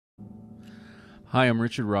Hi, I'm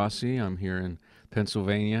Richard Rossi. I'm here in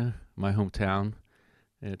Pennsylvania, my hometown.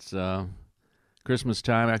 It's Christmas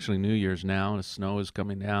time, actually New Year's now. The snow is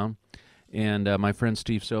coming down, and my friend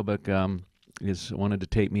Steve Sobek is wanted to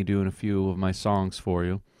take me doing a few of my songs for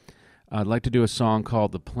you. I'd like to do a song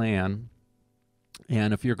called "The Plan,"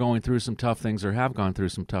 and if you're going through some tough things or have gone through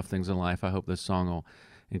some tough things in life, I hope this song will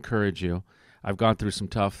encourage you. I've gone through some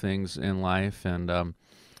tough things in life, and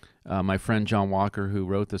my friend John Walker, who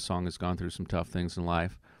wrote this song, has gone through some tough things in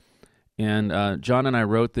life. And John and I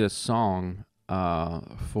wrote this song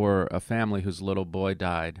for a family whose little boy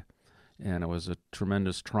died. And it was a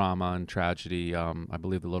tremendous trauma and tragedy. I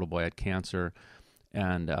believe the little boy had cancer.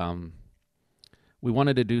 And we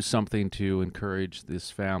wanted to do something to encourage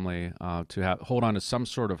this family to hold on to some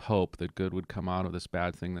sort of hope that good would come out of this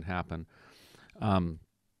bad thing that happened.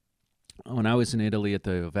 When I was in Italy at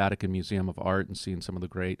the Vatican Museum of Art and seeing some of the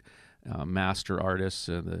great master artists,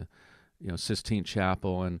 the Sistine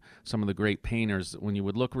Chapel, and some of the great painters, when you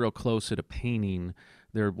would look real close at a painting,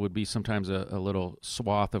 there would be sometimes a little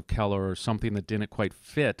swath of color or something that didn't quite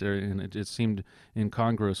fit, and it just seemed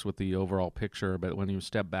incongruous with the overall picture. But when you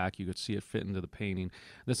step back, you could see it fit into the painting.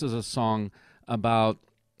 This is a song about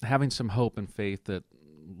having some hope and faith that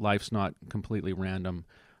life's not completely random,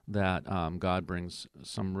 that God brings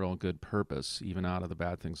some real good purpose even out of the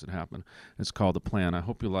bad things that happen. It's called "The Plan." I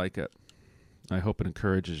hope you like it. I hope it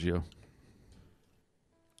encourages you.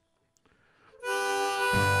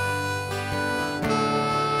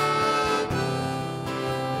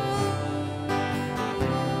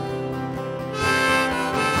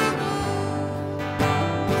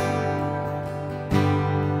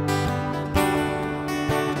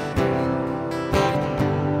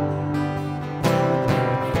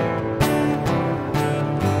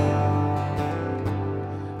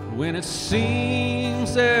 When it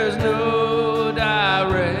seems there's no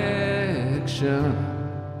direction,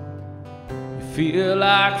 you feel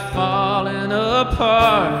like falling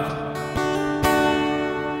apart.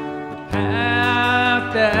 The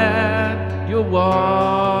path that you're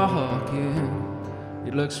walking,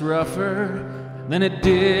 it looks rougher than it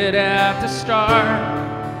did at the start.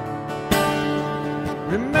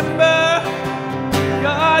 Remember,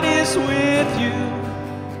 God is with you,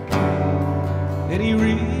 and He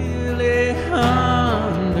really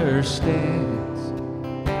understands.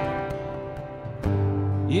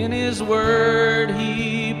 In His Word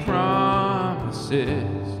He promises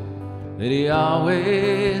that He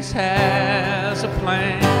always has a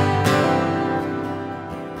plan.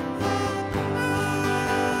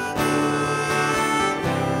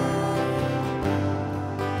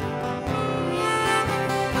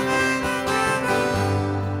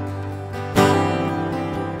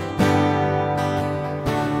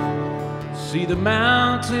 See the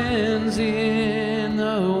mountains in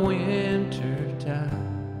the wintertime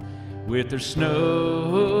with their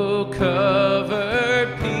snow-covered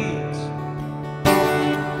peaks.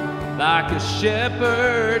 Like a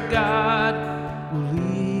shepherd, God will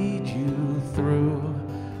lead you through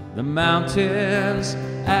the mountains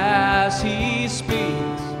as He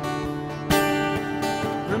speaks.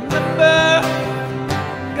 Remember,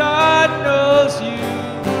 God knows you.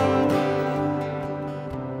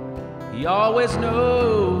 He always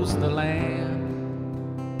knows the land.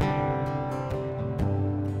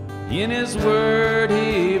 In His Word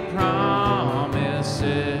He promises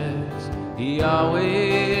He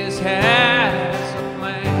always has a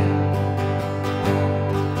plan.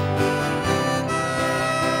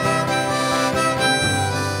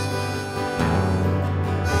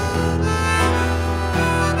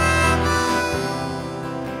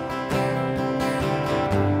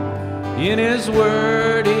 In His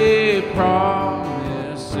Word He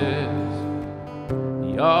promises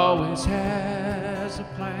He always has a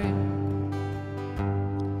plan.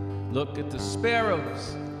 Look at the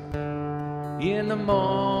sparrows in the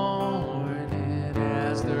morning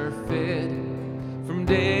as they're fed from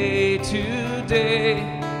day to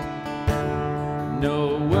day.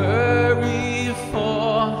 No worry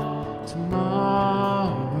for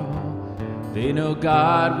tomorrow. They know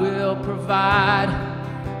God will provide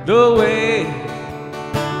the way.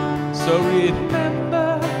 So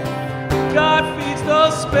remember, God feeds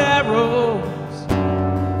those sparrows.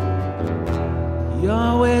 He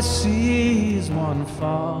always sees one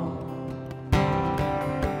fall.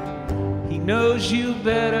 He knows you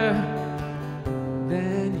better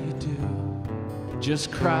than you do.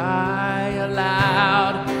 Just cry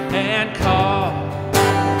aloud and call.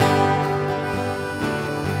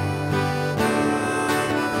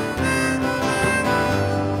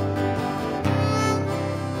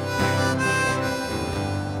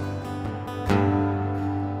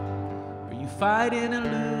 fighting a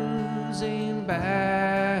losing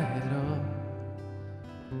battle?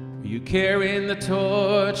 Are you carrying the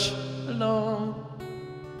torch alone?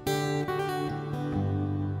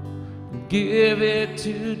 Give it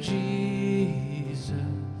to Jesus.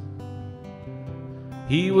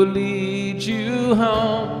 He will lead you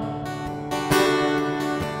home.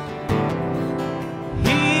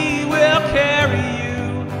 He will carry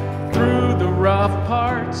you through the rough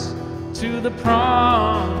parts to the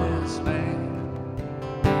promised land.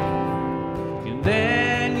 And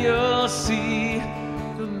then you'll see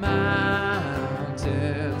the mountains.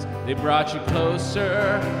 They brought you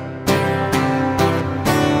closer.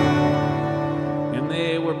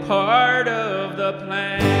 They were part of the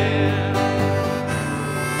plan.